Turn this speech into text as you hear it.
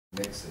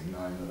mixing,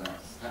 knowing that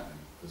that's happening,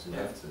 because you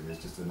have to.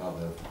 It's just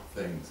another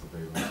thing to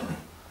be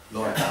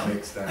like that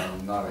mix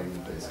down, knowing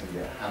that it's going to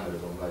get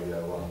hammered on Radio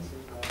 1.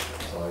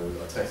 So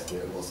I tested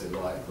it, what's it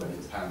like when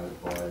it's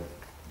hammered by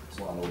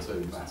one or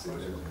two massive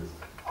limiters.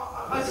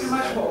 I can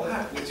imagine what will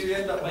happen is you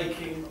end up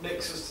making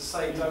mixers to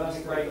say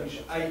dynamic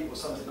range 8 or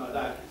something like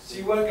that. So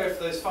you won't go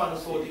for those final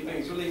 4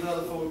 dBs, you'll leave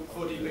another 4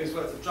 dBs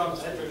worth of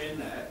drums headroom in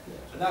there,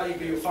 and that will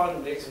be your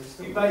final mix.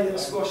 You may then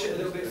squash it a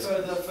little bit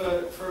further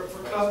for a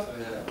club.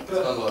 Yeah, it's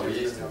kind of like we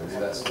used to do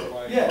that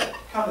sort. Yeah,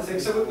 kind of thing.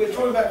 So we're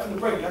drawing back from the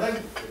brink. I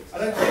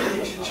don't think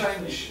you should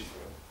change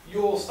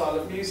your style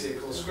of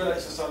music or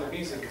Skrillex's style of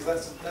music, because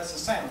that's a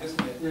sound,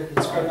 isn't it? Yeah,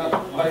 because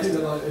I think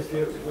that like,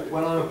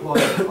 when I apply,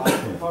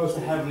 if I was to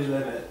heavily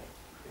limit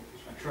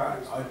a track,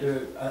 I do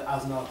it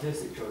as an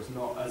artistic choice,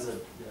 not as a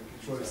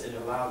choice in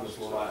a loudness.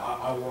 Or like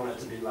I want it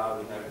to be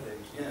loud and everything.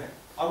 Yeah.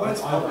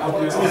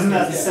 Isn't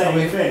that the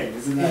same thing?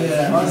 Isn't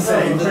that the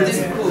same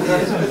principle?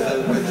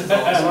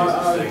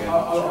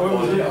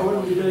 I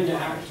wouldn't be doing it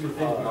actually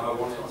thinking I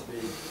want it to be.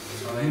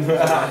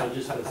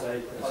 Just for the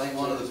sake. I think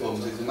one of the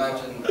problems is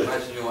imagine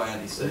you're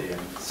Andy C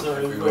and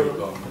every week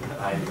on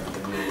AIM in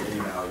your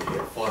email you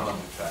get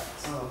 500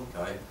 tracks.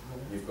 Okay,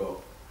 you've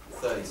got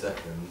 30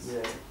 seconds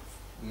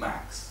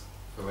max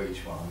for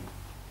each one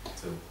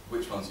to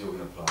which ones you're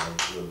going to play.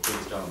 You're the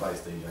biggest drum and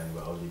bass DJ in the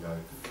world. You go,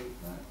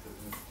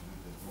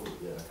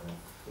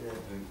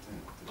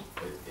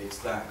 it's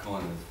that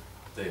kind of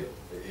deal.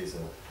 It is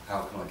a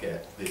how can I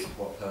get this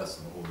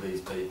person or these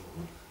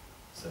people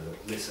to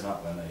listen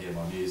up when they hear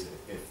my music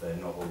if they're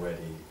not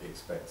already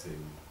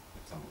expecting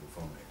something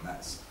from it.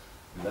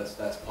 And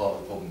that's part of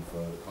the problem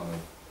for kind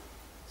of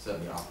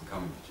certainly up and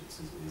coming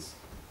producers is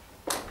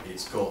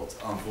it's got,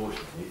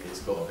 unfortunately, it's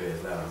got to be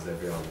as loud as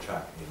every other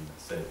track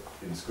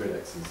in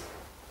Skrillex's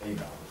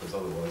email, because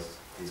otherwise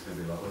he's going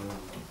to be like, well,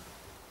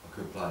 I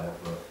could play it,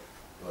 but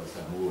like I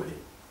said, I've already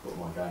got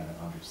my gain at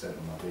 100%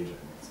 on my DJ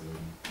mixer,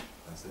 and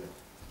that's it.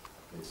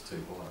 It's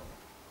too quiet.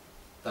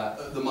 That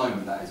at the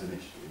moment that is an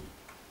issue.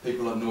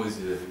 People like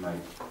Noisier who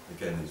make,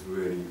 again, these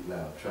really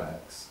loud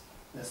tracks.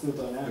 That's not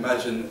dynamic.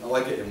 Imagine, I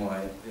get in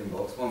my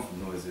inbox, one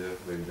from Noisier,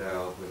 really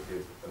loud,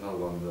 wicked, another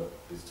one that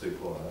is too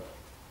quiet.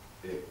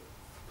 It,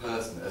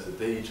 personally, as a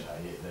DJ,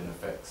 it then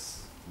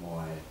affects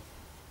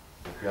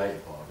the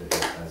creative part of it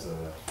as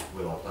a,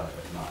 will I play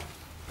it? No.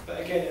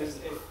 But again,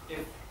 if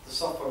the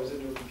software was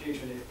in your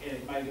computer and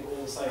it made it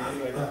all the same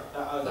anyway,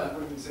 that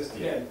wouldn't exist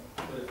again,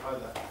 would it either?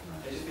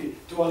 No. It'd just be,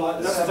 do I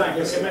like this?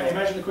 That's the thing,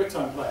 imagine the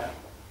QuickTime player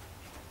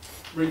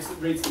reads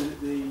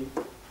the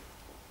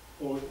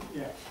or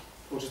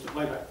just the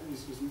playback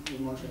is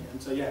monitoring it, and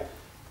so the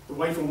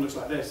waveform looks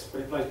like this,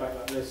 but it plays back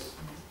like this.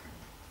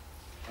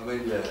 I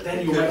mean, yeah.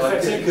 Then you'll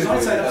make it, because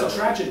I'd say that's a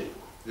tragedy.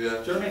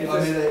 Yeah. Do you know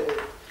what I mean?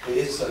 It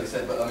is certainly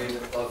said, but I mean,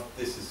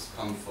 this has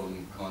come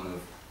from kind of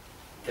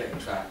getting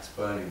tracks,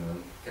 burning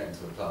them, getting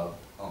to a club.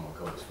 Oh my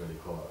God, it's really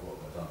quiet. What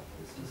have I done?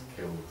 It's just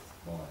killed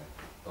my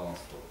dance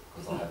floor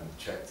because I haven't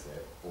checked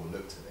it or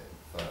looked at it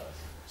first.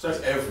 So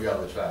every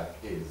other track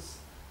is.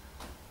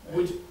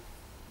 Would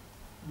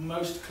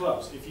most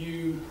clubs, because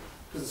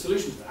the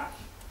solution to that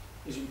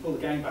is you can pull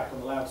the gain back on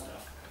the loud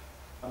stuff,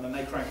 and then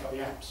they crank up the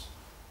amps.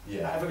 Yeah.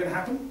 Is that ever going to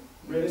happen?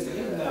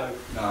 Realistically, no.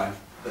 No.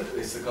 But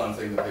it's the kind of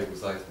thing that people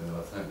say to me,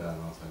 like, turn it down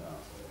and I'll turn it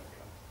up. So,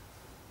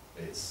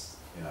 okay. It's,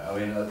 I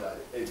mean,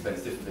 it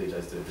depends, different DJs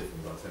do it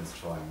differently, but I tend to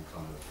try and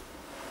kind of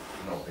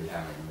not be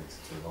hammering the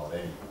mixer too hard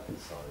anyway,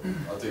 so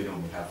I do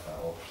normally have that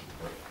option.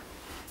 But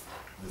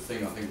the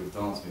thing I think with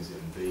dance music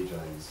and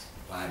DJs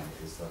playing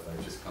it is that they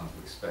just come to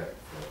expect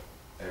that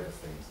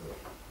everything's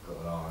got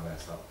an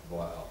RMS up,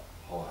 right up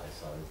high,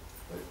 so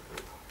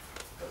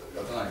I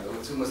don't know,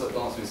 it's almost like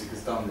dance music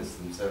has done this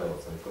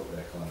themselves, they've got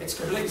their kind of... It's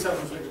a completely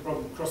self-inflicted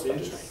problem across the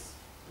industry.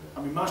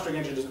 I mean, mastering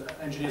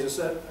engineers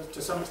are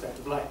to some extent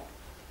to blame.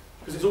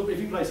 Because if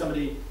you play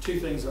somebody two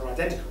things that are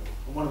identical,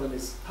 and one of them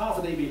is half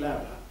a dB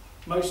louder,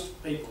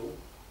 most people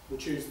will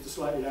choose the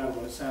slightly louder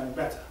one as sounding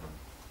better.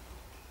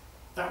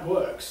 That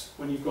works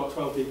when you've got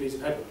 12 dBs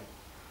of headroom.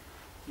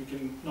 You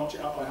can notch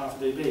it up by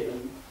half a dB,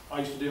 and I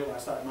used to do it when I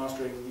started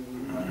mastering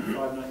in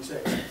 95,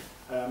 96.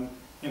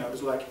 It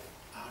was like,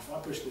 if I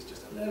push this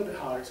just a little bit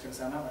harder, it's going to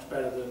sound that much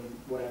better than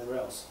whatever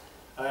else.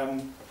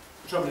 The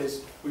trouble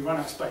is, we run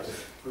out of space,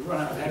 we run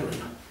out of headroom.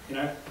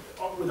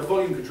 With the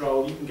volume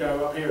control, you can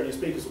go up here and your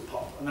speakers will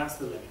pop, and that's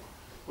the limit.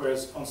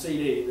 Whereas on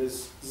CD,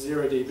 there's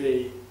 0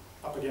 dB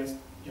up against,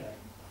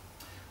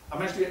 I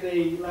managed to get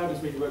the louder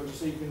speaker working just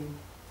so you can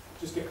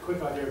just get a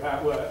quick idea of how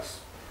it works.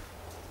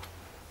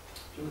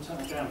 Do you want to turn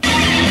it down?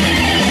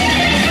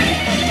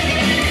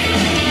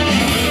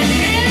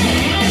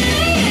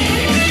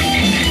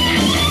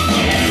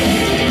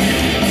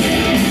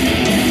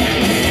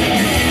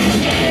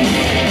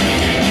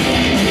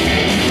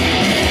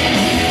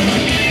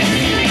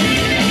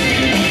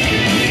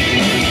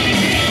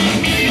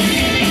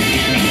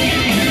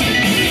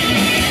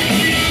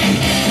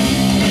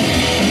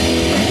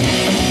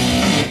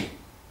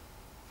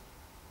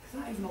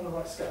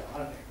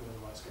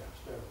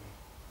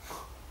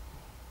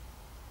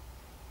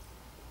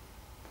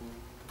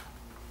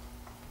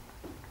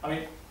 I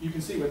mean, you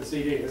can see where the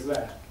CD is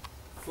there.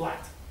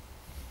 Flat.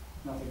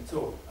 Nothing at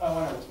all. Oh,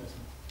 I know what's missing.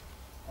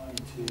 I need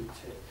to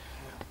tick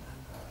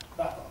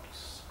that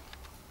box.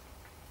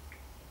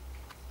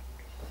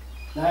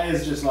 That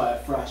is just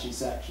like a thrashy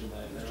section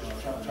though.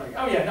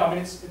 Oh yeah, no, I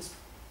mean it's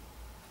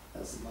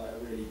That's like a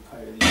really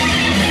pony.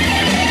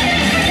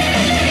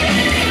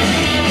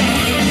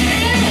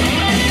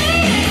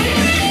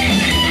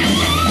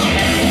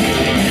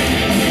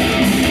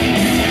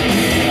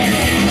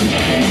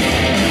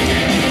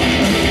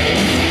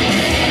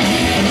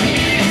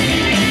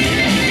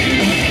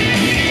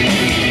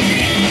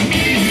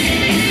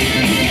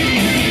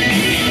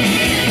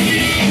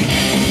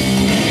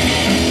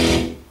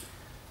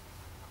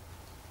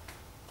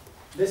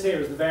 this here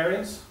is the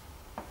variance.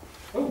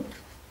 Oh,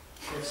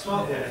 it's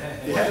smart.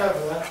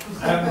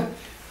 Yeah.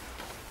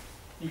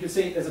 You can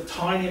see there's a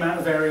tiny amount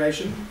of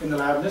variation in the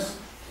loudness.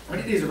 I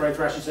mean, it is a very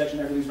thrashy section,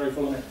 everything's very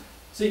full on it.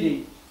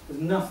 CD,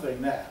 there's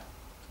nothing there.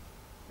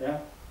 Yeah?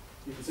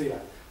 You can see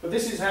that. But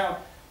this is how,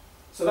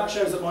 so that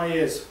shows that my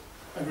ears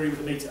agree with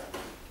the meter.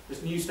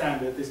 This new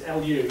standard, this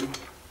LU,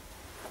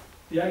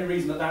 the only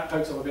reason that that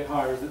pokes up a bit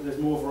higher is that there's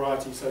more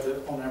variety, so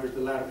that on average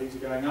the louder peaks are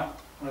going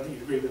up. And I think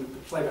you'd agree that the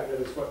playback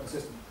there is quite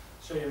consistent.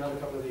 I'll show you another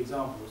couple of the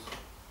examples.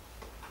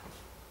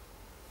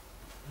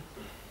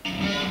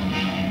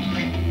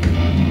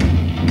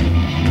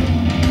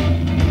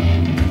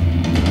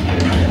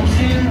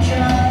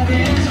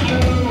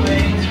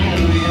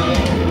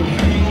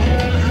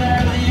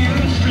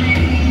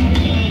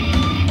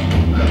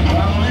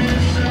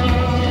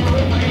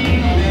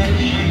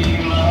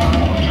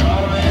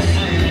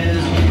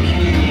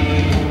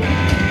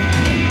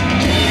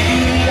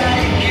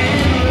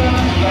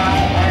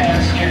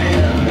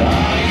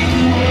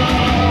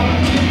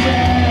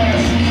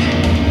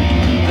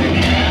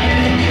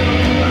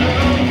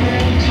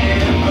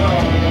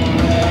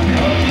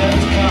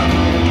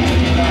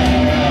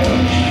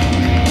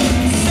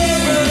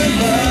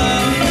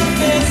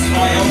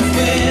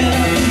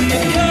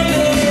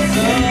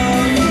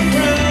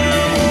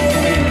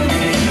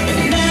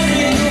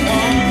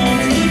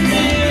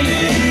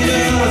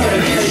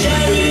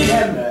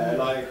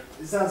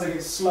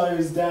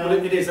 Slows down.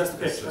 Well, it is, that's the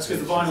pitch. That's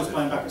because the vinyl's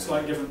playing back at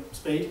slightly different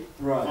speed.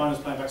 Right. The vinyl's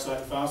playing back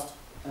slightly fast.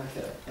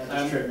 Okay. That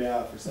just tripped me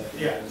out for a second.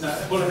 Yeah. No,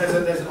 well, I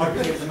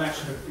can give the match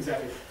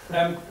exactly.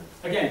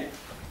 Again,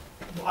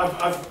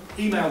 I've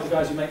emailed the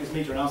guys who make this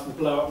meter and asked them to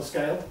blow up the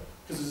scale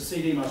because as a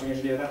CD mastering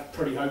engineer, that's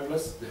pretty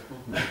hopeless.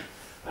 But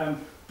I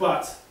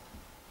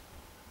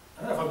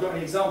don't know if I've got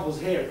any examples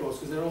here, of course,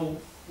 because they're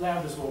all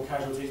louder small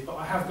casualties. But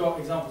I have got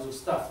examples of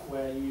stuff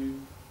where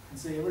you can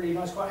see a really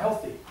nice, quite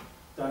healthy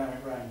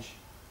dynamic range.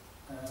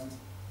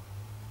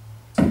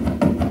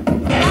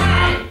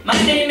 My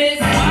name is.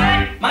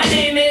 My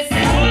name is.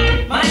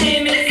 My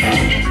name is.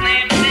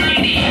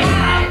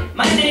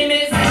 My name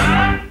is.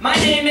 My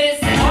name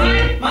is.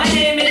 My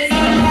name is.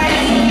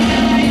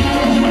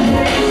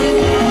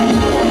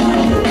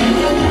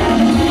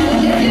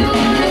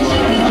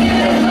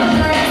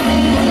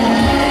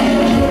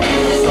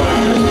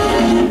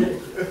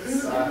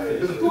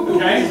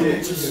 Okay.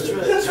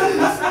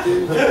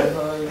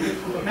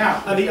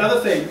 Now, and the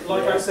other thing,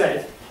 like I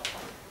said,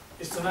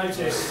 is to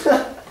notice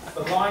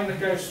the line that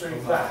goes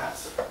through that.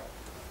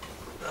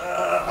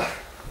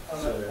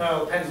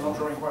 Oh, the pen's not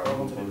drawing quite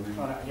well onto it.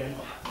 Try that again.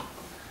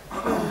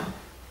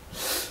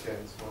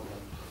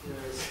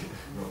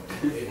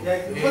 Yeah,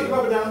 can you put the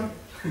rubber down?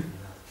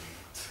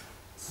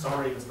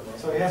 Sorry, Mr.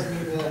 Boss. So he hasn't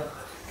even.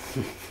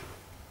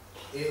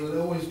 It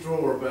will always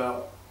draw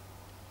about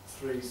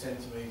 3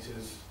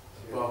 centimetres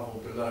above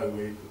or below.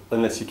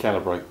 Unless you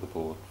calibrate the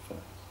board.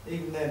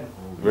 Even then.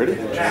 Really?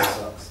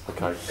 Now,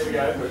 Okay. here we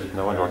go.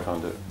 No wonder I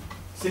can't do it.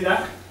 See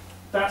that?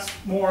 That's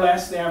more or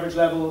less the average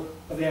level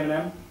of the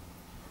M&M.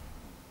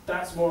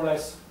 That's more or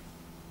less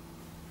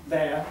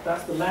there.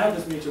 That's the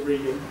loudest meter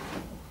reading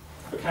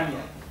for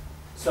Kanye.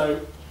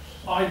 So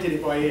I did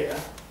it by ear,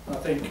 and I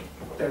think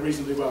they're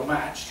reasonably well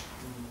matched.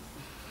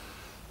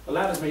 The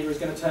loudest meter is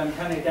going to turn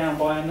Kanye down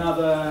by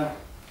another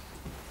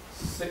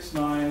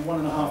 6.9,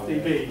 1.5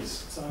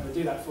 dBs. So I'm going to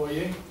do that for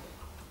you.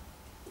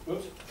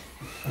 Whoops.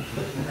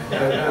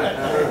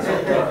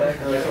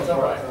 It's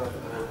all right.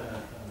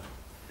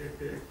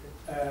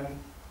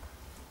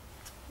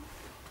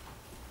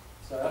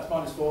 So that's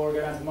 -4,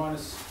 go down to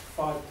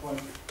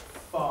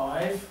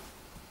 -5.5.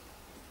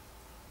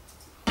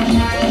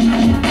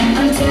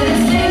 Until the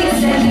thing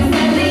is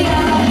everybody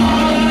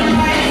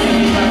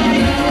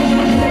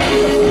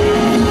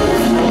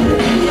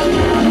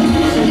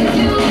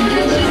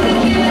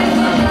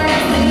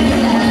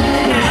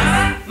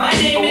My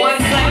name is.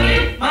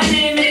 My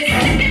name is.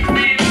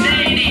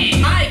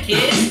 Hi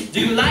kids, do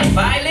you like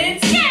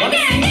violence? Wanna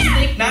see me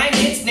stick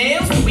 9-inch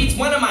nails to each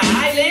one of my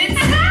eyelids?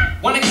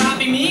 Wanna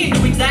copy me and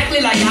do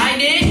exactly like I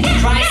did?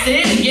 Try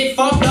sit and get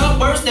fucked up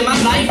worse than my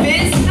life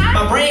is?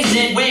 My brain's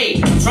dead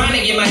weight, I'm trying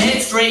to get my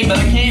head straight, but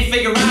I can't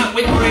figure out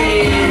which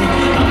grade.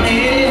 I'm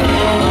headed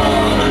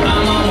on,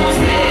 I'm almost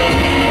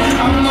there.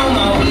 I'm on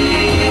my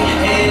way,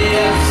 headed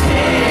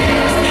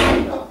upstairs.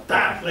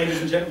 That,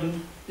 ladies and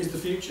gentlemen, is the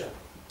future.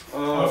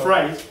 I'm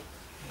afraid.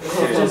 It's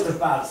just a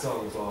bad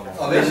song as well.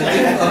 I mean,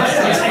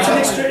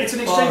 It's an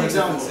extreme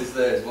example. difference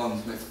there is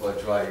one's mixed by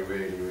Dre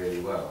really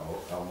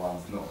well, and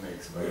one's not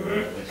mixed very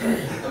well.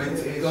 I mean,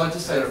 can I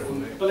just say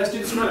from But let's do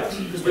the Skrillex,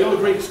 because we all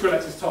agree that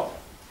Skrillex is top.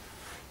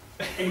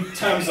 In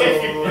terms of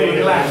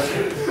being loud.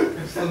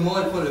 From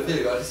my point of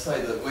view, I just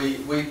say that we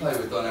play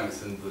with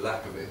dynamics and the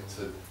lack of it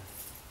to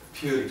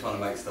purely trying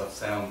to make stuff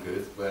sound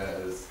good,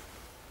 whereas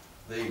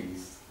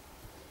these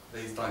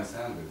don't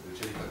sound good. The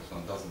G-Flex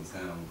one doesn't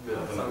sound good.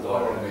 I don't know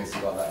why it makes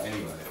it like that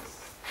anyway.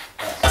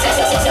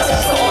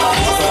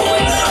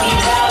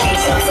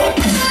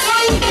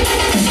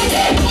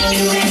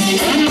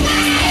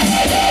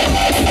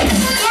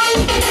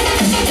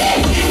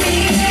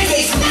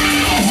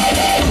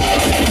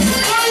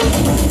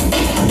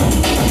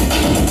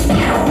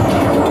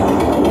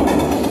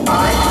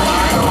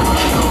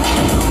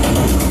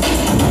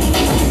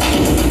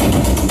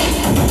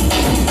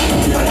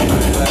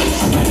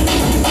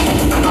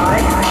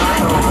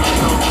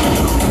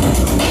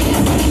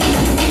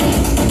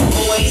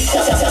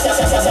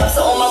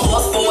 All my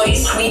boss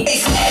boys, sweet.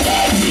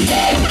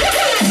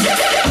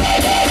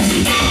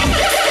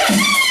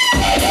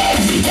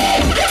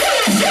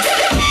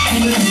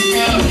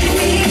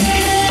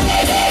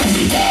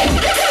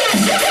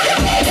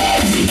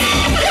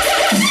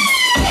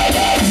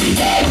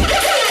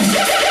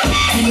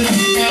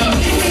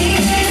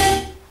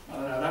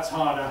 That's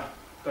harder.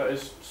 That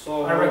is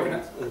so I reckon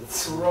that's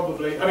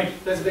probably. I mean,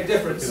 there's a big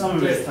difference. Some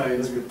of his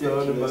tones are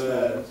ridiculous,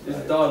 man.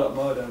 It's dialed up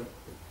modem.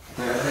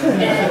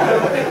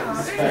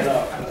 Sped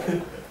up.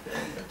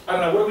 I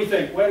don't know, what do we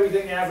think? Where do we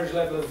think the average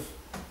level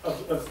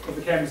of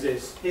the chems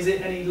is? Is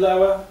it any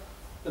lower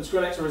than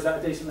Skrillex, or is that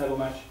a decent level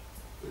match?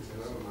 I'm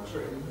not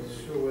sure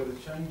where the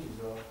changes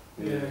are.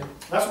 Yeah.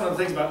 That's one of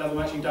the things about level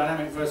matching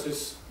dynamic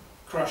versus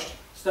crushed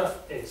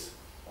stuff is.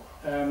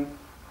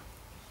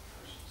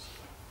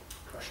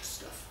 Crushed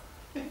stuff.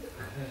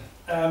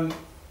 I'm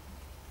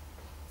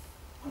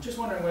just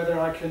wondering whether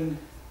I can...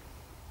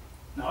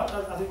 No,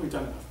 I think we've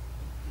done enough.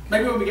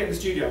 Maybe when we get in the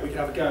studio we could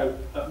have a go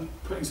at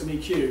putting some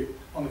EQ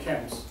on the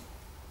chems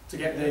to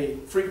get the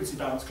frequency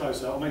balance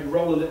closer, or maybe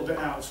roll a little bit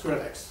out of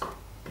Skrillex.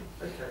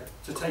 Okay.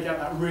 To take out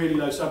that really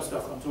low sub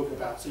stuff that I'm talking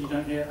about, so you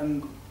don't hear,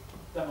 and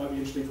that might be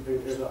interesting for people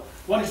to hear as well.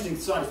 One interesting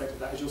side effect of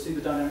that is you'll see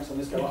the dynamics on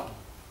this go up.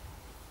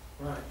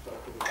 Right. But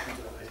we'll come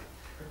to that later.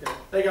 Okay.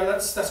 There you go,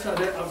 that's kind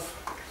of it. I've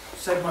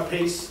said my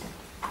piece.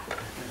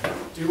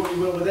 Do what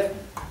you will with it.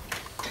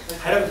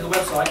 Head over to the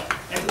website,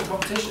 enter the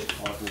competition.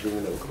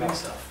 Win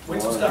stuff.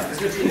 Win some stuff.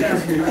 There's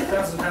literally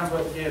thousands of pounds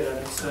worth of gear there,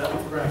 and it's up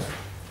for grabs.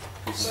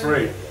 It's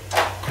free.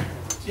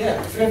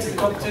 Yeah, if you enter the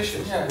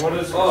competition, yeah. What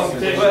is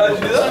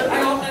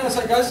Hang on a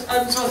second, guys.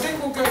 So I think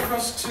we'll go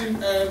across to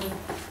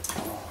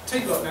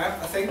T-Block now,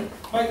 I think.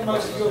 Make the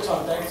most of your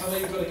time, Dan, because I know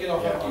you've got to get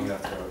off. Yeah, I'm going to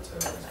have to go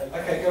to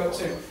Okay, go at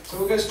 2. So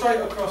we'll go straight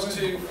across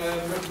to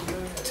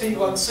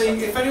T1. See,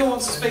 if anyone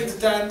wants to speak to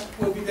Dan,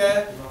 we'll be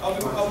there. I'll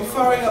be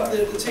firing up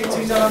the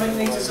T2 dynamic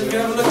meter, so you can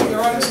have a look at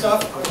your own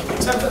stuff. In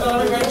terms of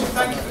dynamic range,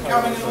 thank you for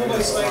coming and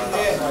always staying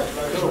here.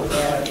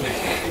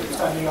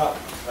 Standing up.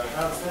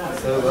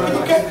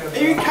 Are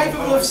you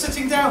capable of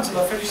sitting down till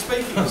I finish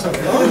speaking or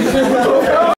something?